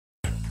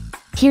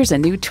Here's a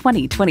new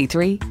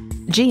 2023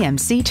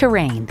 GMC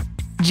Terrain.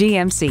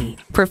 GMC,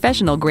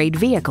 professional-grade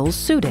vehicles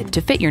suited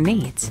to fit your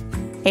needs.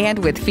 And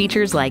with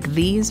features like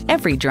these,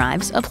 every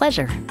drive's a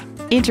pleasure.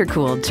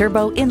 Intercooled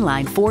turbo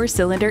inline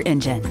 4-cylinder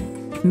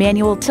engine,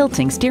 manual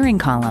tilting steering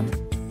column,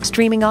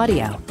 streaming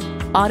audio,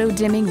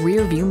 auto-dimming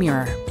rear view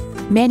mirror,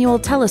 manual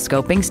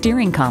telescoping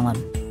steering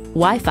column,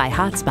 Wi-Fi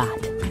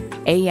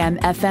hotspot,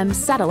 AM/FM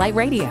satellite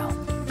radio,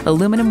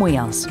 aluminum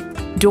wheels,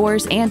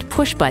 doors and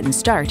push-button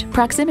start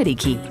proximity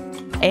key,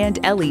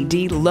 and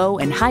LED low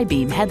and high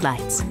beam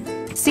headlights.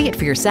 See it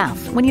for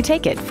yourself when you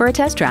take it for a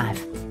test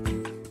drive.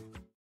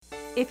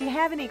 If you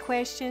have any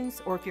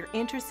questions or if you're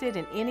interested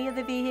in any of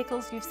the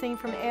vehicles you've seen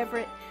from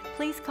Everett,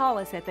 please call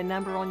us at the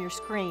number on your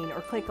screen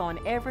or click on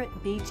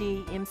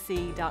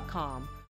everettbgmc.com.